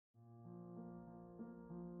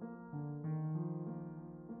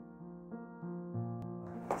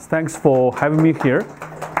Thanks for having me here.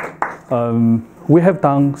 We have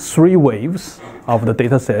done 3 waves of the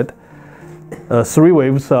data set. 3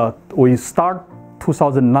 waves, we start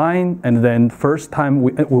 2009, and then first time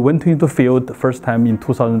we went into the field the first time in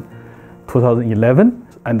 2011,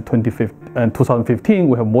 and 2015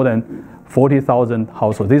 we have more than 40,000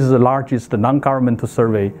 households. This is the largest non-governmental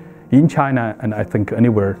survey in China, and I think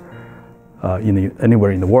anywhere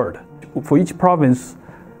in the world. For each province,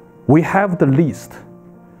 we have the list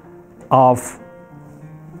of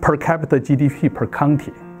per capita GDP per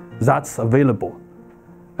county that's available.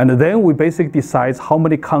 And then we basically decide how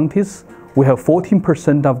many counties. We have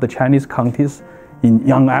 14% of the Chinese counties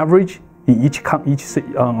on average in each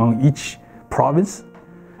province.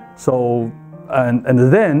 So,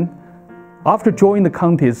 and then after joining the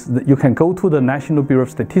counties, you can go to the National Bureau of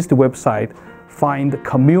Statistics website, find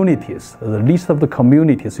communities, the list of the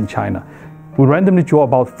communities in China. We randomly draw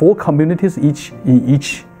about 4 communities each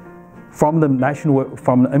from the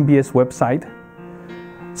NBS website.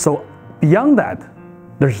 So beyond that,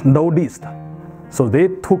 there's no list. So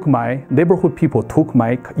neighborhood people took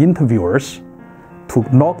my interviewers to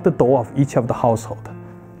knock the door of each of the household,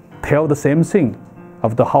 tell the same thing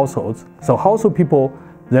of the households. So household people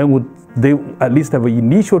then they at least have an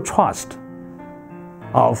initial trust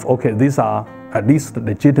of, okay, these are at least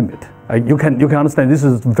legitimate. You can understand this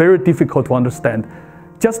is very difficult to understand.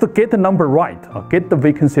 Just to get the number right, or get the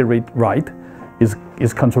vacancy rate right, is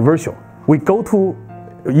controversial. We go to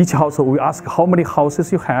each household, we ask how many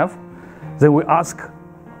houses you have. Then we ask,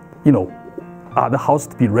 are the houses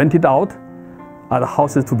to be rented out? Are the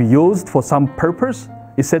houses to be used for some purpose,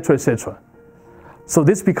 etc., etc. So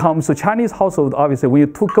this becomes a Chinese household. Obviously, when you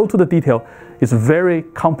go to the detail, it's very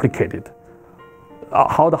complicated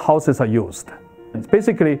how the houses are used. It's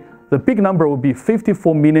basically, the big number would be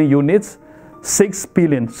 54 million units, 6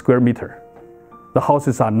 billion square meter. The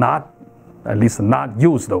houses are not, at least not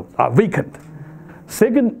used though, are vacant.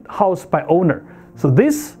 Second, house by owner. So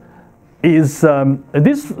this is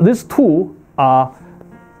these two are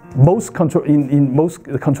most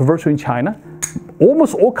controversial in China.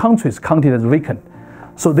 Almost all countries count it as vacant,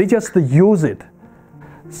 so they just use it.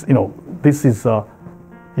 This is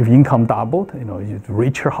if income doubled,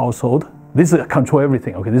 richer household. This is control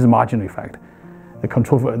everything. Okay, this is marginal effect. The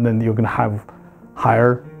control, and then you're going to have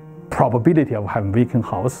higher probability of having vacant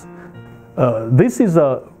house. This is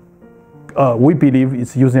we believe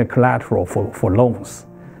it's using a collateral for loans.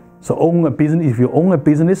 So own a business. If you own a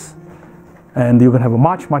business, and you can have a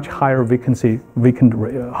much higher vacant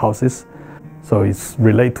houses. So it's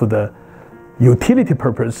related to the utility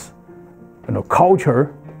purpose,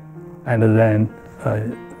 culture, and then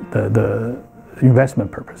the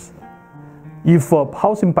investment purpose. If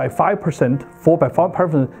housing by 5%, fall by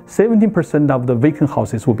 5%, 17% of the vacant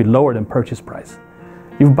houses will be lower than purchase price.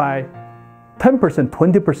 If by 10%,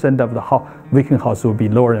 20% of the vacant houses will be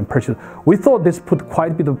lower than purchase. We thought this put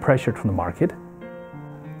quite a bit of pressure to the market.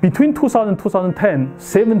 Between 2000 and 2010,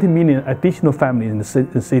 70 million additional families in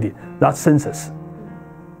the city. That's census.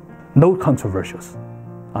 No controversials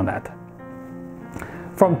on that.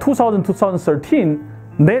 From 2000 to 2013,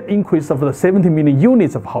 net increase of the 70 million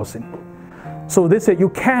units of housing. So they say you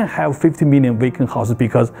can't have 50 million vacant houses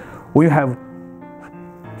because we have,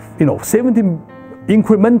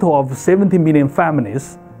 incremental of 70 million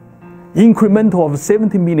families, incremental of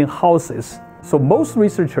 70 million houses. So most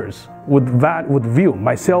researchers would view,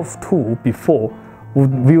 myself too before,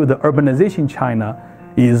 would view the urbanization in China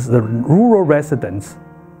is the rural residents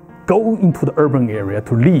go into the urban area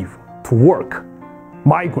to live, to work,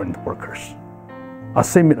 migrant workers,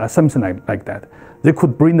 something like that. They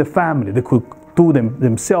could bring the family, they could do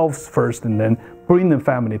themselves first and then bring the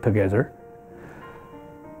family together.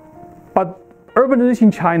 But urbanization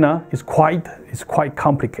in China is quite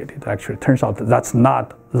complicated, actually. It turns out that that's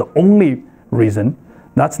not the only reason.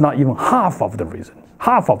 That's not even half of the reason,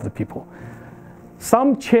 half of the people.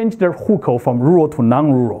 Some change their hukou from rural to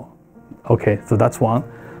non-rural. Okay, so that's one.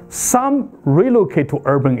 Some relocate to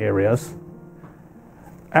urban areas,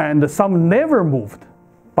 and some never moved,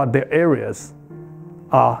 but their areas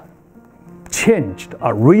are changed,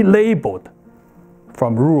 are relabeled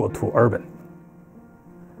from rural to urban.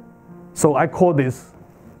 So we call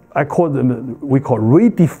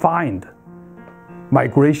redefined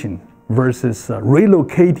migration versus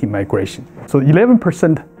relocating migration. So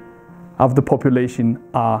 11% of the population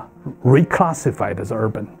are reclassified as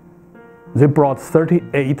urban. They brought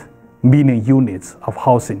 38 million units of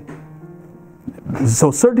housing.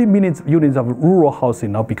 So 30 million units of rural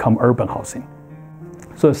housing now become urban housing.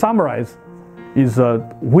 So to summarize, is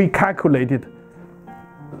we calculated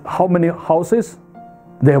how many houses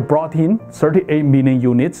they have brought in 38 million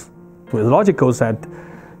units. The logic goes that,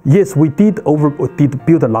 yes, we did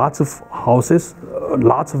build lots of houses,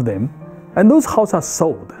 lots of them, and those houses are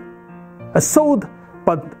sold.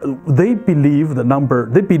 But they believe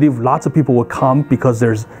lots of people will come because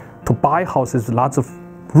to buy houses, lots of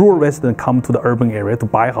rural residents come to the urban area to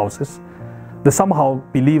buy houses. They somehow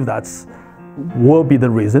believe will be the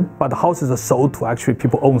reason, but the houses are sold to actually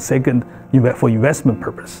people own second for investment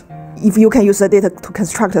purpose. If you can use the data to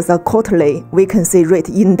construct the quarterly vacancy rate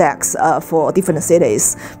index for different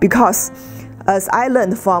cities, because as I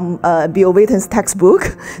learned from Bill Wheaton's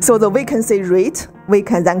textbook, so the vacancy rate, we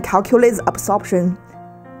can then calculate the absorption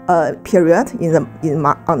period in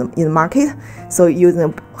the market. So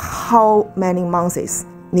using how many months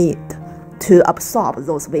need to absorb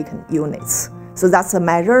those vacant units. So that's a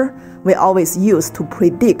measure we always use to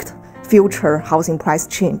predict future housing price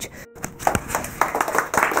change.